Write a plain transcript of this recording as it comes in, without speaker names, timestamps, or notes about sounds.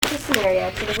to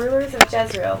Samaria, to the rulers of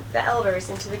Jezreel, the elders,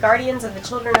 and to the guardians of the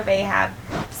children of Ahab,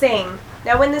 saying,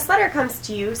 Now when this letter comes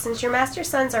to you, since your master's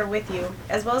sons are with you,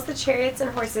 as well as the chariots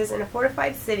and horses and a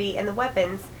fortified city and the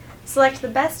weapons, select the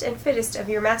best and fittest of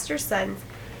your master's sons,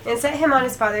 and set him on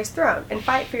his father's throne, and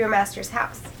fight for your master's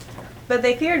house. But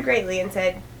they feared greatly, and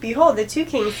said, Behold, the 2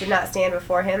 kings did not stand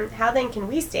before him, how then can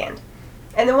we stand?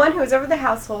 And the one who is over the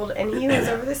household, and he who is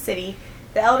over the city,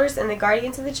 the elders and the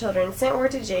guardians of the children, sent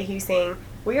word to Jehu, saying,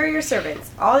 We are your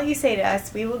servants. All that you say to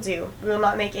us we will do. We will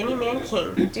not make any man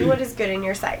king. Do what is good in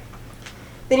your sight.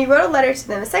 Then he wrote a letter to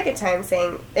them a second time,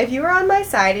 saying, If you are on my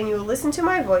side, and you will listen to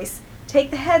my voice,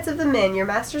 take the heads of the men, your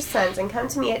master's sons, and come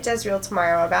to me at Jezreel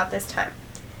tomorrow about this time.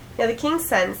 Now the king's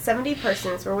sons, 70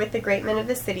 persons, were with the great men of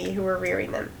the city who were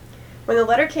rearing them. When the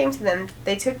letter came to them,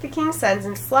 they took the king's sons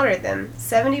and slaughtered them,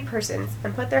 70 persons,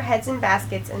 and put their heads in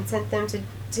baskets and sent them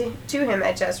to him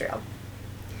at Jezreel.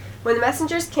 When the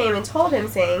messengers came and told him,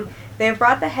 saying, They have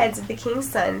brought the heads of the king's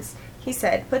sons, he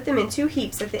said, Put them in 2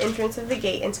 heaps at the entrance of the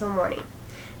gate until morning.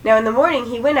 Now in the morning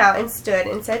he went out and stood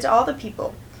and said to all the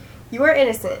people, You are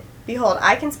innocent. Behold,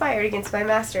 I conspired against my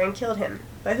master and killed him.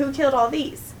 But who killed all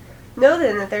these? Know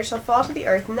then that there shall fall to the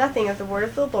earth nothing of the word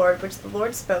of the Lord which the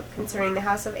Lord spoke concerning the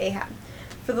house of Ahab.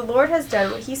 For the Lord has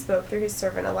done what he spoke through his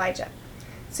servant Elijah.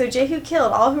 So Jehu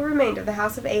killed all who remained of the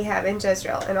house of Ahab in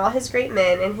Jezreel, and all his great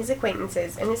men, and his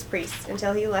acquaintances, and his priests,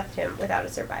 until he left him without a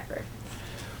survivor.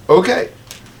 Okay.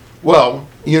 Well,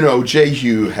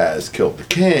 Jehu has killed the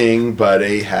king, but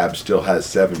Ahab still has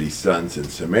 70 sons in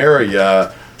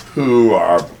Samaria who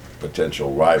are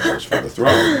potential rivals for the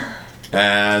throne.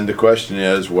 And the question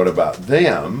is, what about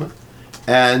them?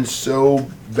 And so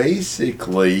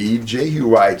basically, Jehu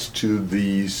writes to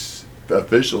these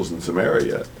officials in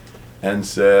Samaria and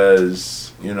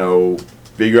says,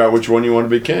 figure out which one you want to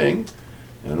be king,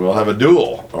 and we'll have a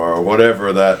duel, or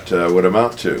whatever that would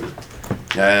amount to,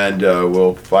 and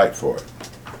we'll fight for it.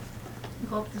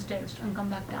 Go up the stairs and come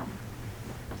back down.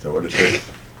 Is that what it is?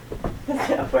 Does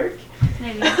that work?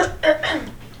 Maybe.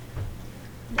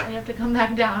 You have to come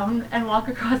back down and walk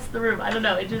across the room. I don't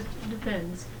know. It just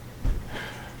depends.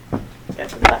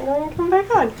 Guess I'm not going to come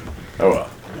back on. Oh well.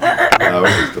 We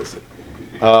can still see.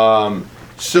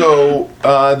 So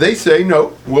they say,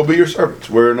 no, we'll be your servants.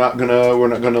 We're not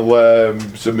gonna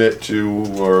submit to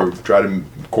or try to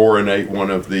coronate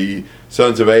one of the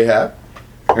sons of Ahab.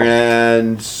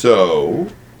 And so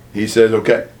he says,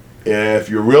 okay, if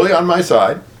you're really on my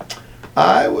side,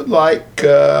 I would like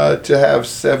to have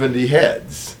 70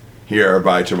 heads here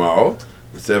by tomorrow,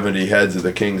 70 heads of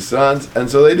the king's sons. And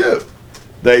so they do.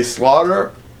 They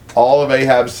slaughter all of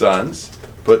Ahab's sons,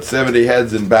 put 70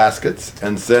 heads in baskets,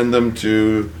 and send them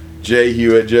to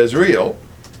Jehu at Jezreel.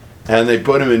 And they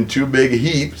put him in 2 big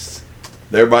heaps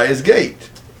there by his gate.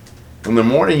 In the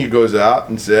morning he goes out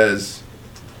and says,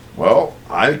 well,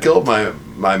 I killed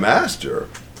my master,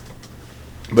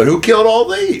 but who killed all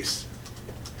these?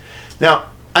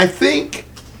 Now, I think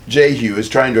Jehu is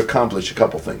trying to accomplish a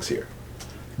couple things here.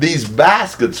 These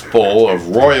baskets full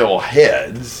of royal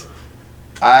heads,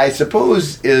 I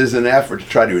suppose, is an effort to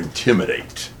try to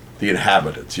intimidate the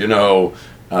inhabitants.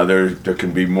 There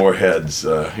can be more heads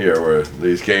here where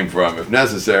these came from if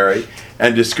necessary,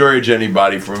 and discourage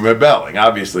anybody from rebelling.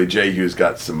 Obviously, Jehu's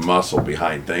got some muscle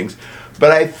behind things, but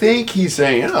I think he's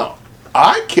saying,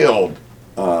 I killed,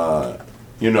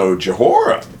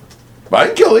 Jehoram, but I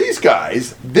didn't kill these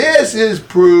guys. This is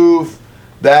proof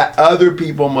that other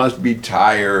people must be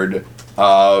tired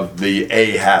of the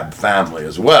Ahab family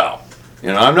as well.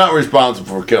 I'm not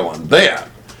responsible for killing them.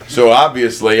 So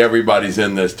obviously everybody's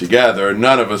in this together.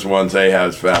 None of us wants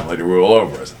Ahab's family to rule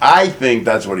over us. I think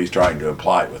that's what he's trying to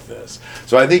imply with this.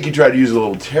 So I think he tried to use a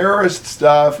little terrorist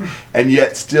stuff and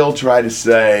yet still try to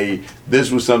say this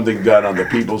was something done on the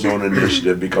people's own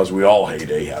initiative because we all hate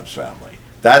Ahab's family.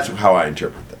 That's how I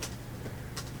interpret that.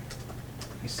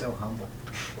 He's so humble.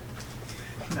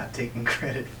 Not taking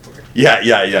credit for it. Yeah.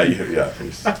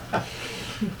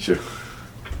 Sure.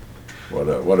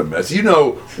 What a mess.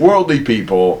 Worldly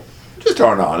people just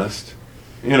aren't honest.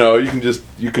 You can just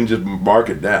mark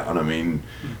it down. I mean,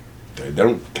 they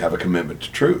don't have a commitment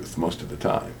to truth most of the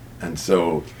time. And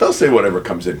so they'll say whatever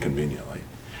comes in conveniently.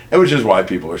 And which is why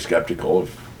people are skeptical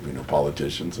of,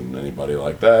 politicians and anybody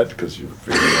like that, because you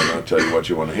figure they're going to tell you what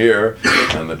you want to hear,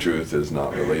 and the truth is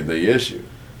not really the issue.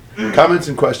 Comments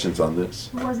and questions on this?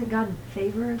 Wasn't God in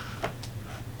favor of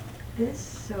this,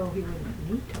 so he wouldn't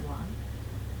need to lie?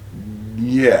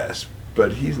 Yes,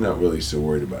 but he's not really so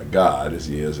worried about God as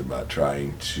he is about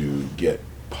trying to get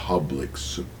public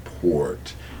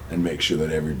support and make sure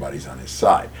that everybody's on his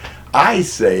side. I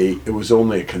say it was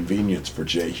only a convenience for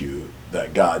Jehu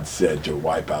that God said to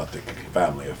wipe out the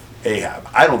family of Ahab.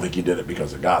 I don't think he did it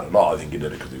because of God at all. I think he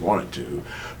did it because he wanted to.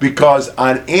 Because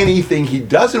on anything he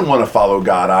doesn't want to follow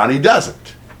God on, he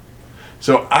doesn't.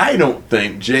 So I don't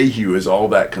think Jehu is all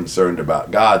that concerned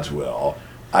about God's will.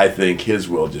 I think his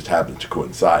will just happens to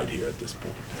coincide here at this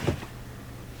point.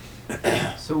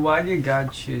 So why did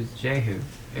God choose Jehu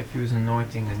if he was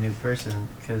anointing a new person?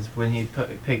 Because when he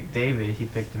picked David, he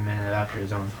picked a man after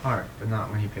his own heart, but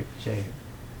not when he picked Jehu.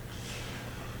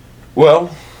 Well,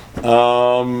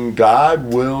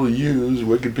 God will use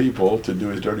wicked people to do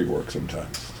his dirty work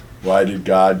sometimes. Why did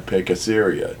God pick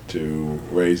Assyria to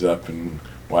raise up and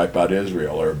wipe out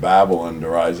Israel, or Babylon to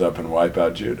rise up and wipe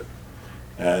out Judah,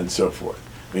 and so forth?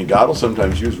 I mean, God will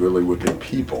sometimes use really wicked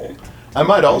people. I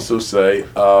might also say,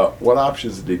 what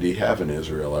options did he have in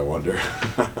Israel, I wonder?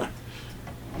 I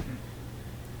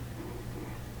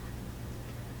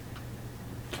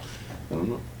don't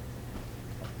know.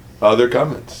 Other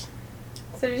comments?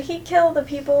 So did he kill the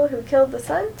people who killed the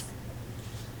sons?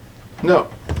 No.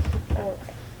 Oh,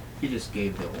 okay. He just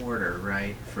gave the order,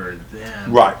 right, for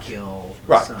them Right. to kill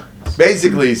the Right. sons.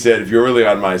 Basically, he said, if you're really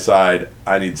on my side,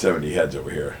 I need 70 heads over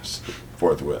here,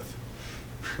 forthwith.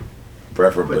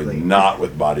 Preferably Quickly. not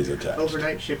with bodies attached.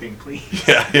 Overnight shipping, please.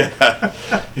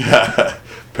 Yeah.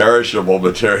 Perishable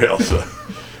materials.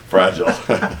 Fragile.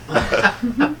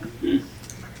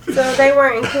 So they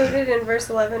weren't included in verse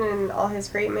 11 and all his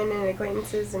great men and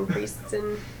acquaintances and priests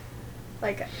and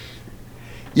like.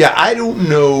 Yeah, I don't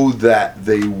know that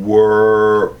they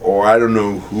were, or I don't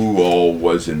know who all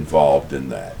was involved in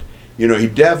that. You know, he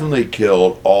definitely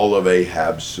killed all of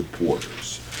Ahab's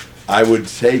supporters. I would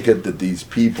take it that these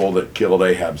people that killed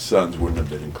Ahab's sons wouldn't have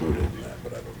been included in that,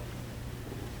 but I don't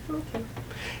know. Okay.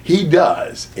 He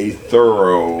does a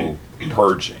thorough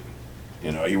purging.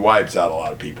 You know, he wipes out a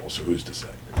lot of people, so who's to say?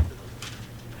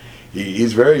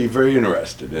 He's very, very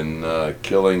interested in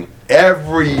killing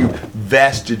every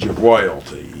vestige of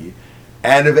royalty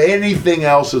and of anything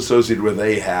else associated with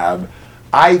Ahab.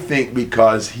 I think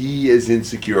because he is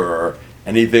insecure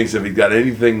and he thinks if he's got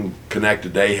anything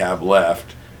connected to Ahab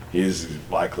left, he's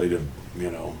likely to,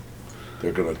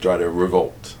 they're going to try to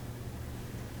revolt.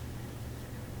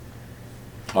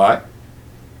 All right?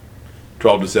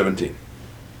 12 to 17.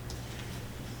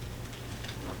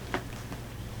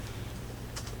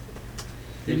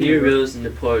 Then he arose and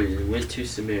departed and went to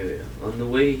Samaria. On the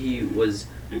way he was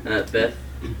at Beth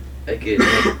Eked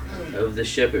of the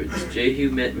shepherds.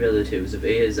 Jehu met relatives of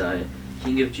Ahaziah,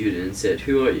 king of Judah, and said,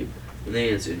 "Who are you?" And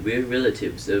they answered, "We are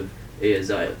relatives of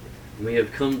Ahaziah, and we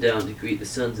have come down to greet the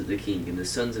sons of the king and the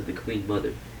sons of the queen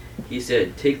mother." He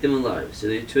said, "Take them alive." So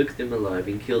they took them alive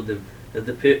and killed them at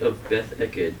the pit of Beth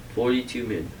Eked, 42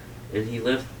 men, and he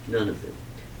left none of them.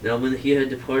 Now when he had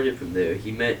departed from there,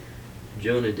 he met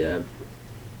Jonadab,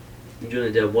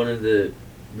 one of the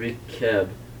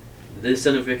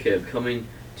son of Rechab, coming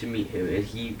to meet him, and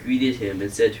he greeted him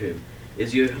and said to him,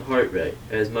 "Is your heart right,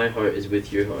 as my heart is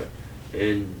with your heart?"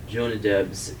 And Jonadab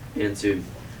answered,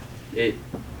 It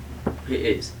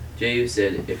is." Jehu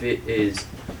said, "If it is,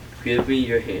 give me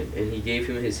your hand." And he gave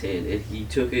him his hand, and he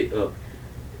took it up,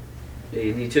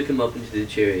 and he took him up into the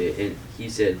chariot, and he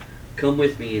said, "Come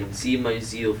with me and see my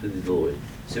zeal for the Lord."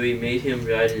 So he made him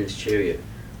ride in his chariot.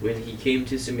 When he came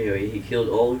to Samaria, he killed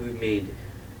all who remained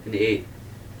and ate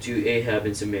to Ahab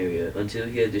in Samaria, until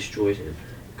he had destroyed him,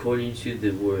 according to the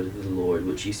word of the Lord,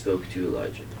 which he spoke to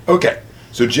Elijah. Okay,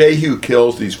 so Jehu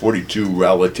kills these 42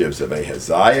 relatives of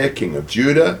Ahaziah, king of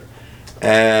Judah,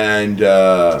 and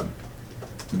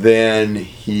then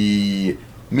he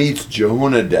meets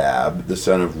Jehonadab, the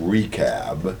son of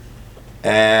Rechab,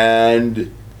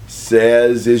 and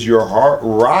says, "Is your heart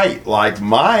right like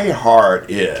my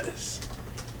heart is?"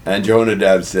 And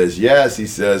Jehonadab says, "Yes." He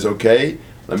says, "Okay,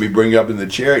 let me bring you up in the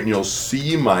chariot and you'll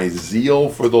see my zeal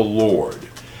for the Lord."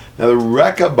 Now the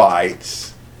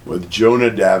Rechabites, with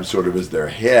Jonadab sort of as their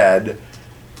head,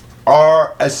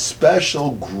 are a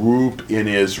special group in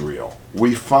Israel.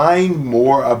 We find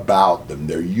more about them.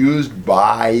 They're used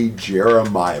by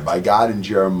Jeremiah, by God in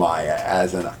Jeremiah,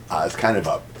 as kind of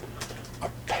a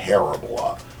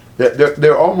parable. They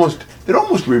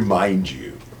almost remind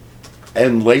you,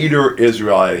 and later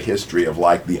Israelite history, of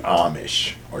like the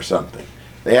Amish or something.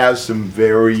 They have some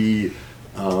very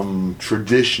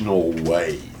traditional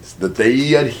ways that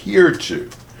they adhere to.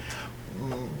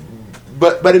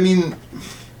 But I mean,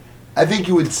 I think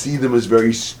you would see them as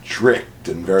very strict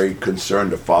and very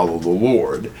concerned to follow the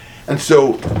Lord. And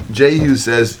so Jehu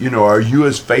says, "Are you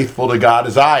as faithful to God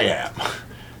as I am?"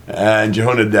 And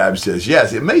Jehonadab says,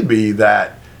 "Yes, it may be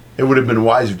that it would have been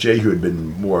wise if Jehu had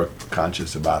been more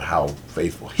conscious about how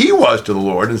faithful he was to the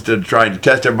Lord instead of trying to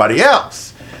test everybody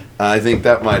else. I think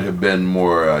that might have been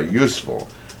more useful.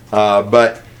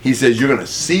 But he says, you're going to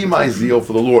see my zeal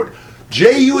for the Lord.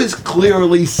 Jehu is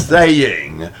clearly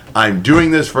saying, I'm doing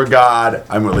this for God.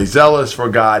 I'm really zealous for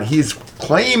God. He's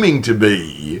claiming to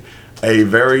be a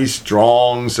very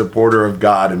strong supporter of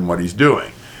God in what he's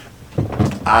doing.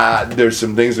 There's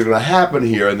some things that are going to happen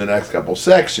here in the next couple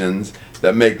sections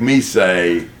that make me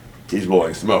say he's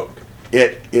blowing smoke.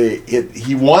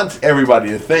 He wants everybody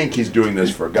to think he's doing this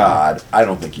for God. I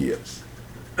don't think he is.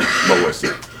 But we'll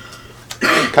see.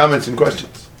 Comments and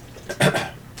questions?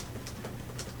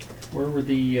 Where were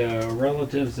the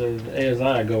relatives of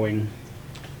Ahaziah going?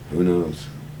 Who knows?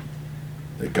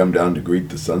 They come down to greet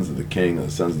the sons of the king and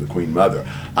the sons of the queen mother.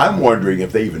 I'm wondering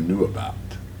if they even knew about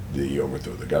the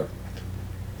overthrow of the government.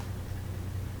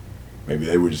 Maybe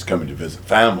they were just coming to visit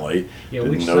family. Yeah,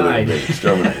 didn't which know they side? were being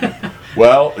exterminated.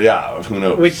 Well, yeah, who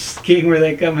knows? Which king were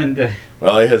they coming to?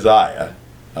 Well, Ahaziah.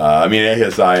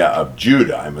 Ahaziah of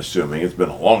Judah, I'm assuming. It's been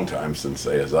a long time since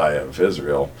Ahaziah of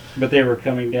Israel. But they were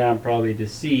coming down probably to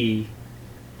see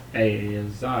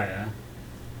Ahaziah.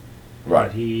 Right.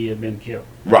 That he had been killed.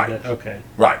 Right. Okay.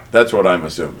 Right. That's what I'm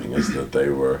assuming, is that they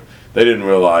didn't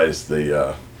realize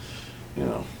the,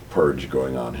 purge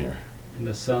going on here. And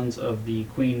the sons of the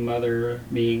queen mother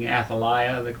being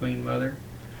Athaliah, the queen mother.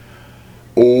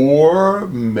 Or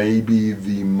maybe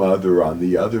the mother on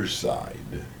the other side,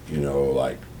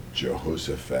 like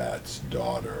Jehoshaphat's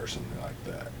daughter or something like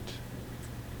that.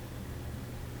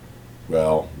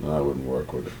 Well, no, that wouldn't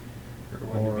work, would it?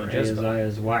 Or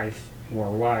Ahaziah's wife, or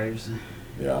wives.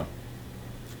 Yeah.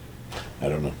 I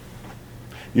don't know.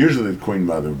 Usually the queen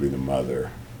mother would be the mother,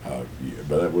 but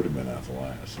that would have been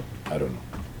Athaliah, so I don't know.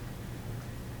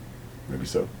 Maybe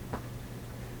so.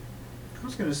 I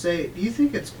was going to say, do you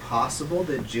think it's possible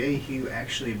that Jehu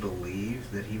actually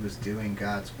believed that he was doing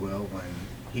God's will when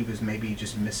he was maybe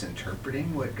just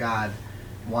misinterpreting what God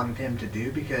wanted him to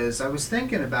do? Because I was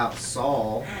thinking about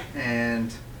Saul,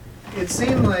 and it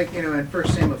seemed like, in 1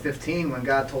 Samuel 15, when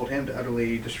God told him to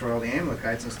utterly destroy all the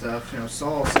Amalekites and stuff,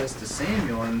 Saul says to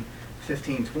Samuel in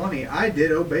 15:20, I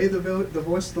did obey the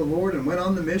voice of the Lord and went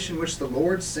on the mission which the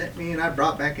Lord sent me, and I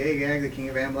brought back Agag, the king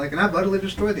of Amalek, and I've utterly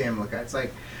destroyed the Amalekites.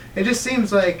 It just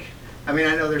seems like, I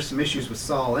know there's some issues with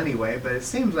Saul anyway, but it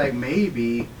seems like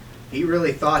maybe he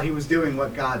really thought he was doing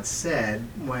what God said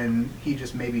when he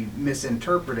just maybe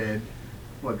misinterpreted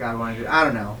what God wanted to do. I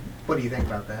don't know. What do you think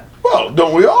about that? Well,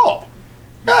 don't we all?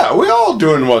 Yeah, we all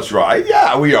doing what's right.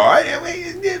 Yeah, we are. And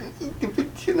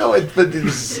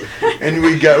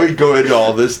we go into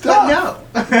all this stuff.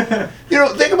 But no.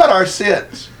 Think about our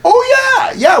sins.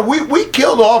 Oh yeah, we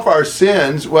killed off our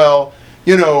sins. Well,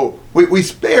 we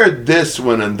spared this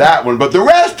one and that one, but the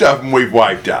rest of them we've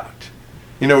wiped out.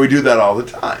 We do that all the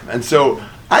time. And so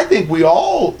I think we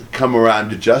all come around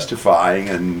to justifying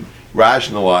and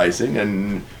rationalizing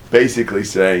and basically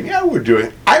saying, yeah, we're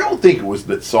doing. I don't think it was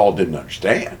that Saul didn't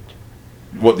understand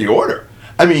what the order.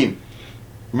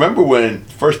 Remember when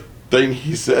first thing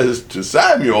he says to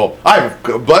Samuel,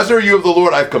 blessed are you of the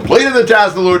Lord, I've completed the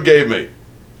task the Lord gave me.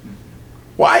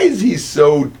 Why is he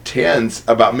so tense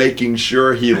about making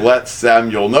sure he lets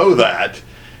Samuel know that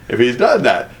if he's done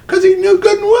that? Because he knew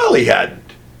good and well he hadn't.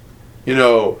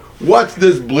 What's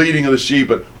this bleating of the sheep?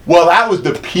 Well, that was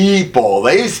the people.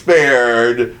 They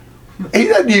spared. He's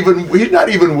not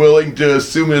even willing to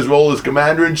assume his role as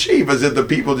commander-in-chief, as if the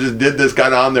people just did this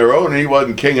kind of on their own and he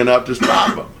wasn't king enough to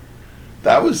stop them.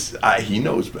 He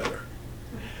knows better.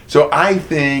 So I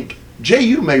think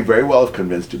Jehu may very well have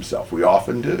convinced himself. We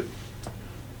often do.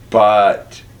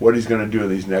 But what he's going to do in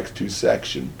these next two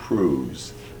sections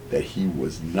proves that he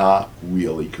was not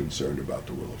really concerned about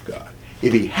the will of God.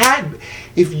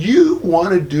 If you want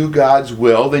to do God's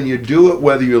will, then you do it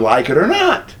whether you like it or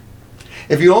not.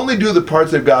 If you only do the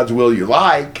parts of God's will you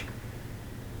like,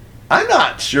 I'm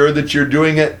not sure that you're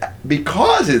doing it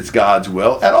because it's God's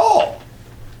will at all.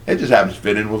 It just happens to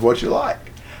fit in with what you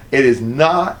like. It is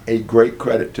not a great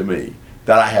credit to me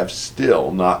that I have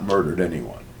still not murdered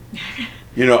anyone.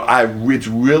 It's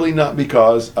really not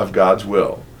because of God's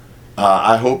will.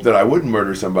 I hope that I wouldn't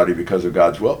murder somebody because of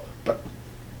God's will, but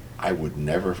I would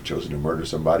never have chosen to murder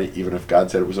somebody even if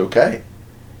God said it was okay.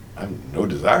 I have no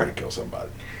desire to kill somebody.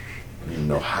 I don't even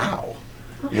know how.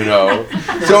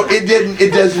 So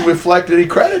it doesn't reflect any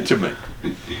credit to me.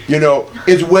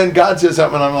 It's when God says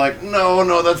something and I'm like,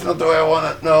 no, that's not the way I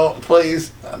want it. No,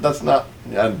 please, that's not.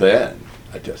 And then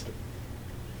I test it.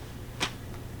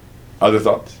 Other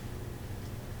thoughts?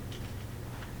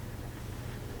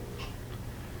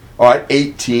 All right,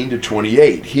 18 to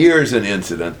 28. Here's an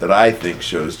incident that I think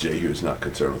shows Jehu is not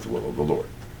concerned with the will of the Lord.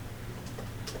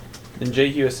 Then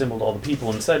Jehu assembled all the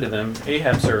people and said to them,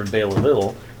 Ahab served Baal a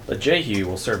little, but Jehu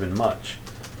will serve him much.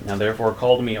 Now therefore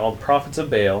call to me all the prophets of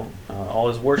Baal, all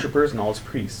his worshippers and all his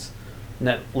priests.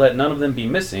 Let none of them be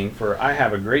missing, for I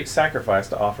have a great sacrifice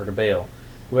to offer to Baal.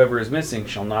 Whoever is missing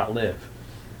shall not live.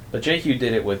 But Jehu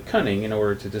did it with cunning in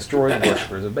order to destroy the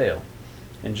worshippers of Baal.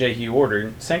 And Jehu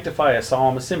ordered, Sanctify a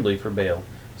solemn assembly for Baal.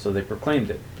 So they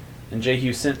proclaimed it. And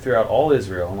Jehu sent throughout all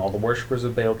Israel, and all the worshippers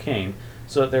of Baal came,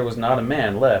 so that there was not a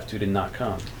man left who did not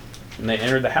come. And they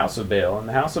entered the house of Baal, and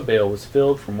the house of Baal was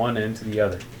filled from one end to the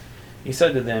other. He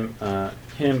said to them,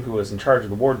 him who was in charge of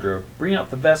the wardrobe, Bring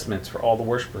out the vestments for all the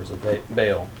worshippers of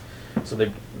Baal. So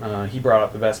he brought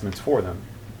out the vestments for them.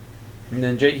 And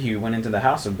then Jehu went into the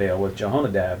house of Baal with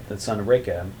Jehonadab, the son of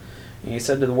Rechab. And he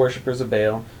said to the worshippers of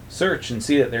Baal, Search and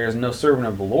see that there is no servant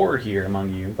of the Lord here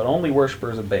among you, but only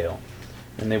worshippers of Baal.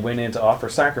 And they went in to offer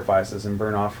sacrifices and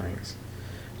burnt offerings.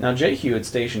 Now Jehu had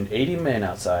stationed 80 men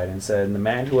outside, and said, The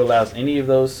man who allows any of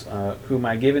those whom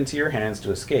I give into your hands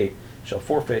to escape shall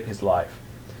forfeit his life.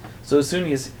 So as soon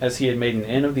as he had made an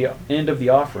end of the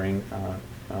offering,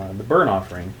 the burnt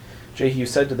offering, Jehu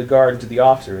said to the guard and to the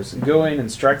officers, Go in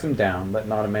and strike them down, let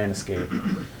not a man escape.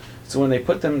 So when they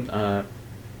put them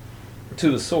to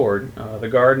the sword, the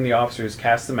guard and the officers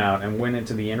cast them out and went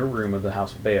into the inner room of the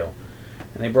house of Baal.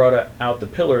 And they brought out the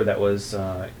pillar that was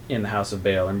in the house of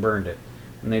Baal and burned it.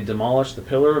 And they demolished the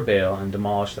pillar of Baal and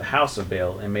demolished the house of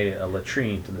Baal and made it a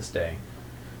latrine to this day.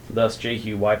 Thus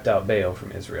Jehu wiped out Baal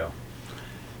from Israel.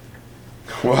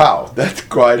 Wow, that's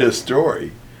quite a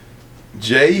story.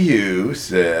 Jehu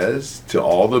says to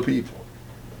all the people,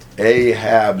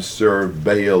 Ahab served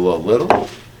Baal a little,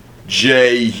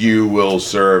 Jehu will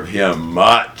serve him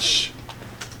much.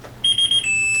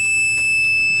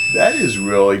 That is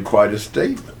really quite a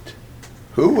statement.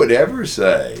 Who would ever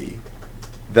say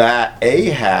that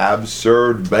Ahab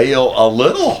served Baal a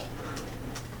little?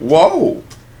 Whoa,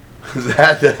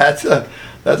 that's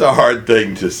a hard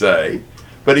thing to say.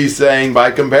 But he's saying,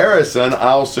 by comparison,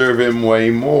 I'll serve him way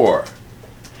more.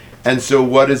 And so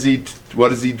what does he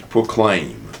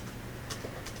proclaim?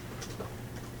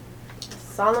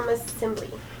 Solemn assembly.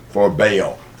 For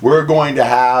Baal. We're going to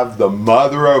have the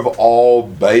mother of all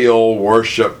Baal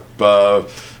worship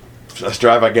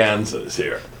extravaganzas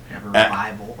here. Have a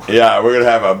revival. Yeah, we're going to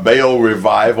have a Baal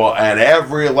revival, and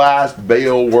every last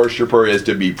Baal worshiper is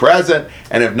to be present,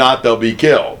 and if not, they'll be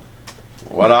killed.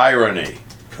 What irony.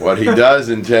 What he does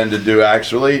intend to do,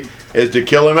 actually, is to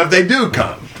kill him if they do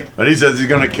come. But he says he's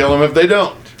going to kill them if they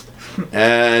don't.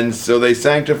 And so they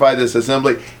sanctify this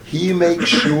assembly. He makes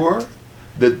sure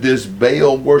that this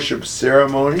Baal worship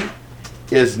ceremony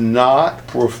is not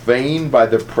profaned by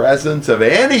the presence of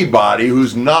anybody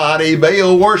who's not a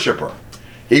Baal worshiper.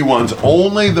 He wants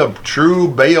only the true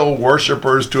Baal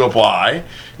worshipers to apply.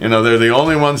 You know, they're the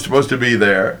only ones supposed to be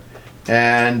there.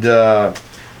 And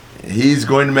he's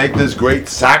going to make this great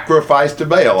sacrifice to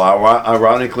Baal.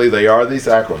 Ironically, they are the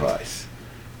sacrifice.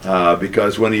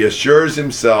 Because when he assures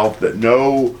himself that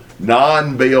no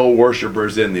non-Baal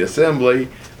worshipers in the assembly,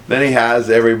 then he has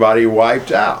everybody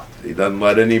wiped out. He doesn't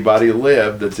let anybody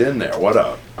live that's in there. What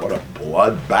a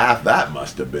bloodbath that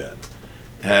must have been.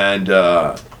 And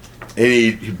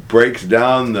he breaks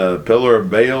down the pillar of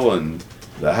Baal and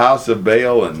the house of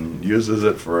Baal and uses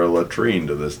it for a latrine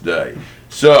to this day.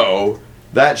 So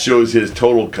that shows his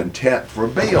total contempt for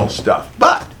Baal stuff.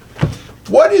 But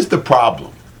what is the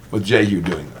problem with Jehu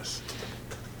doing this?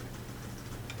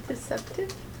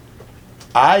 Deceptive?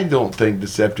 I don't think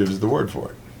deceptive is the word for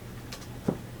it.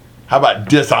 How about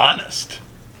dishonest?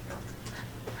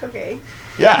 Okay.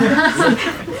 Yeah.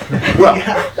 Well,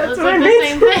 That's what like I the meant.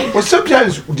 same thing. well,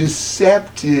 sometimes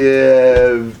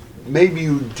deceptive, maybe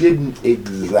you didn't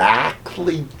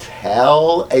exactly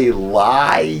tell a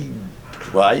lie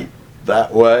right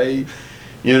that way,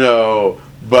 you know,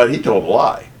 but he told a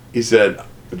lie. He said,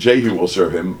 Jehu will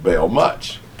serve him Baal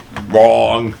much.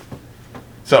 Wrong.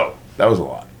 So, that was a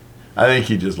lie. I think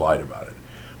he just lied about it.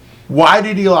 Why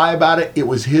did he lie about it? It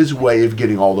was his way of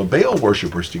getting all the Baal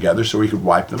worshipers together so he could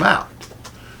wipe them out.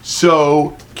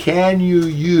 So, can you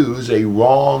use a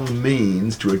wrong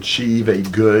means to achieve a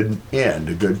good end,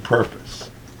 a good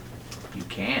purpose? You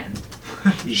can.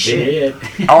 He did.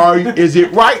 Or is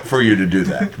it right for you to do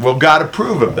that? Will God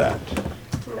approve of that?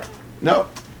 No.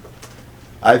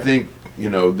 I think,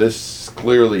 this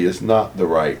clearly is not the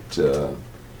right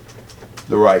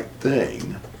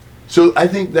thing. So I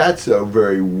think that's a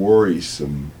very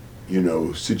worrisome,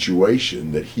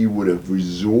 situation that he would have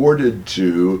resorted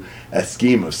to a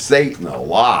scheme of Satan, a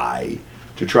lie,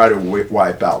 to try to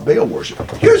wipe out Baal worship.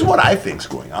 Here's what I think's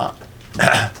going on.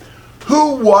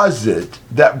 Who was it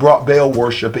that brought Baal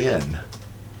worship in?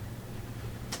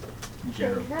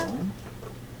 Jeroboam.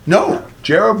 No,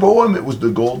 Jeroboam, it was the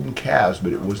golden calves,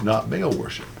 but it was not Baal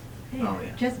worship. Hey, Oh,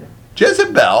 yeah. Jezebel.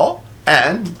 Jezebel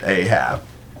and Ahab.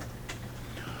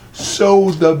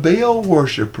 So the Baal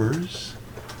worshippers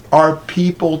are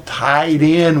people tied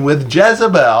in with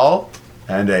Jezebel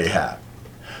and Ahab.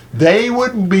 They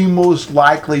would be most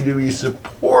likely to be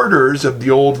supporters of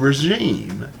the old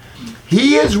regime.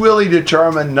 He is really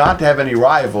determined not to have any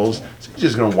rivals, so he's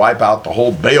just going to wipe out the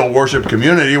whole Baal worship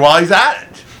community while he's at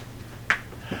it.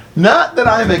 Not that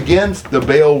I'm against the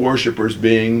Baal worshippers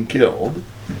being killed.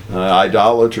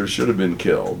 Idolaters should have been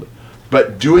killed.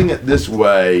 But doing it this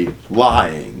way,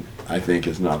 lying, I think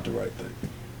is not the right thing.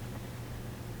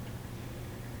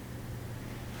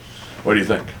 What do you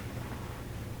think?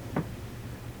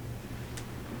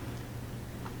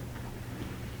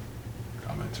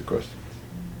 Comments or questions?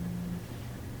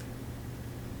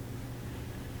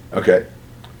 Okay.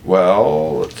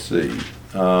 Well, let's see.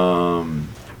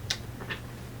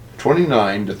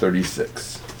 29 to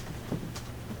 36.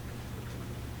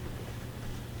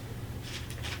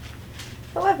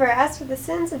 However, as for the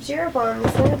sins of Jeroboam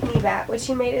the son of Nebat, which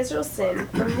he made Israel sin,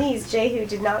 from these Jehu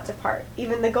did not depart,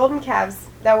 even the golden calves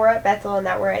that were at Bethel and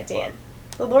that were at Dan.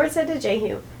 The Lord said to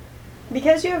Jehu,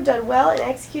 Because you have done well in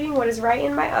executing what is right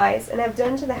in my eyes, and have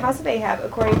done to the house of Ahab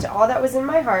according to all that was in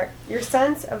my heart, your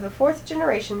sons of the 4th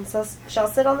generation shall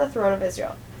sit on the throne of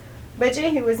Israel. But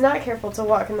Jehu was not careful to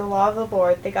walk in the law of the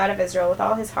Lord, the God of Israel, with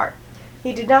all his heart.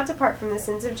 He did not depart from the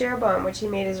sins of Jeroboam, which he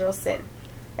made Israel sin.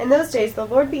 In those days the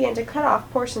Lord began to cut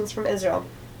off portions from Israel,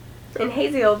 and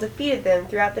Hazael defeated them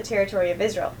throughout the territory of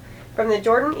Israel, from the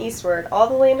Jordan eastward, all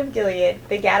the land of Gilead,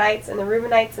 the Gadites and the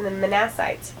Reubenites and the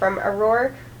Manassites, from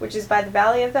Aror, which is by the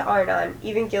valley of the Arnon,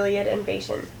 even Gilead and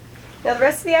Bashan. Now the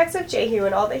rest of the acts of Jehu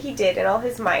and all that he did and all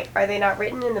his might, are they not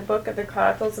written in the book of the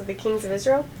Chronicles of the kings of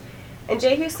Israel? And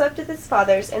Jehu slept with his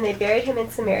fathers, and they buried him in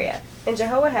Samaria, and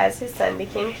Jehoahaz his son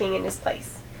became king in his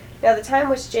place. Now the time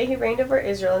which Jehu reigned over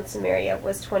Israel in Samaria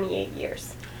was 28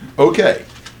 years. Okay.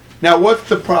 Now what's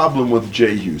the problem with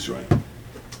Jehu's reign?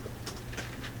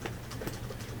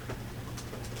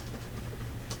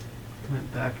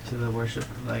 Went back to the worship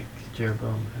like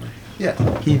Jeroboam.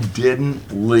 Yeah, he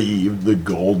didn't leave the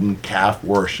golden calf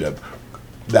worship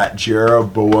that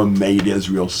Jeroboam made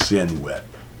Israel sin with.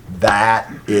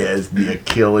 That is the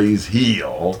Achilles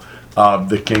heel of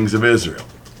the kings of Israel.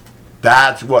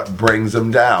 That's what brings them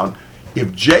down.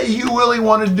 If Jehu really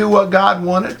wanted to do what God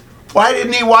wanted, why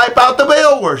didn't he wipe out the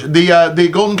Baal worship, the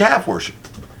golden calf worship?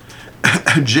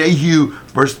 Jehu,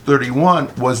 verse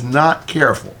 31, was not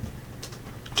careful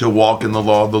to walk in the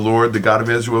law of the Lord, the God of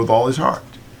Israel, with all his heart.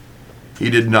 He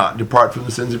did not depart from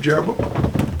the sins of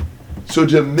Jeroboam. So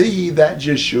to me, that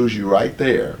just shows you right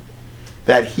there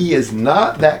that he is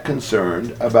not that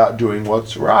concerned about doing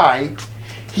what's right.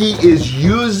 He is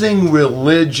using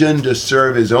religion to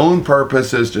serve his own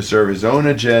purposes, to serve his own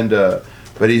agenda,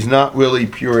 but he's not really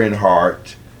pure in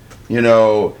heart. You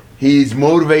know, he's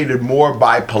motivated more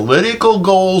by political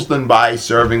goals than by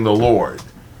serving the Lord.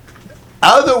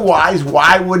 Otherwise,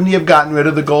 why wouldn't he have gotten rid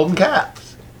of the golden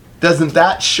calves? Doesn't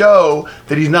that show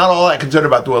that he's not all that concerned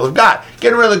about the will of God?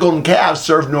 Getting rid of the golden calves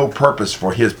served no purpose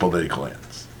for his political ends.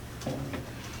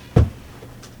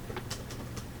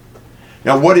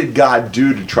 Now, what did God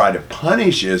do to try to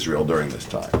punish Israel during this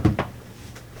time?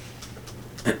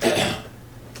 A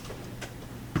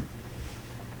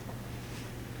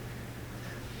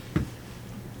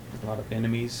lot of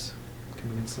enemies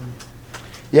coming against them.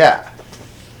 Yeah.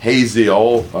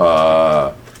 Hazael,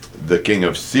 the king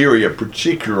of Syria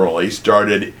particularly,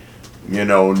 started,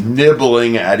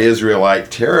 nibbling at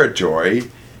Israelite territory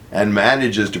and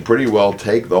manages to pretty well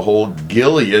take the whole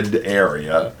Gilead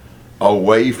area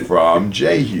away from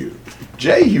Jehu.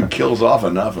 Jehu kills off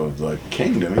enough of the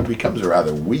kingdom. He becomes a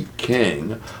rather weak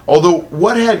king. Although,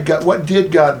 what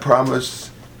did God promise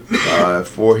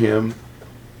for him?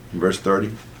 In verse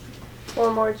 30?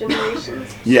 4 more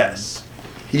generations. Yes.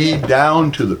 He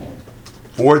down to the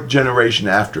 4th generation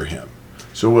after him.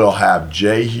 So we'll have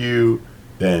Jehu,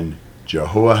 then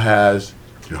Jehoahaz,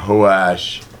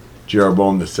 Jehoash,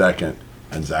 Jeroboam II,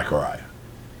 and Zechariah.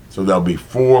 So there'll be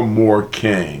 4 more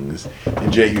kings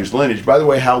in Jehu's lineage. By the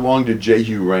way, how long did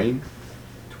Jehu reign?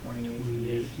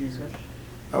 28 years.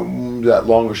 That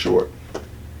long or short?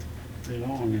 Pretty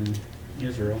long in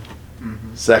Israel.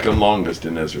 Mm-hmm. Second longest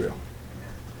in Israel.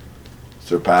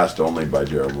 Surpassed only by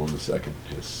Jeroboam II,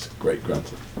 his great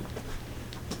grandson.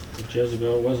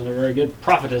 Jezebel wasn't a very good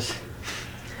prophetess.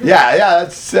 Yeah,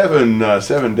 that's 7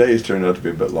 days turned out to be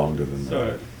a bit longer than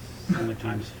So only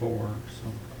times 4,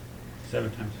 so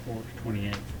 7 times 4 is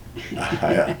 28.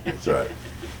 Yeah, that's right.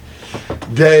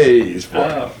 Days for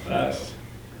it. Oh.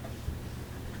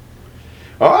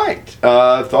 All right.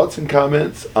 Thoughts and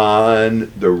comments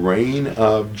on the reign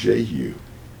of Jehu.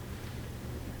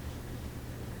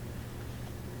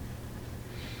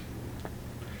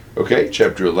 Okay,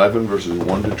 chapter 11, verses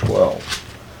 1 to 12.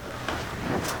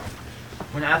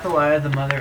 When Athaliah, the mother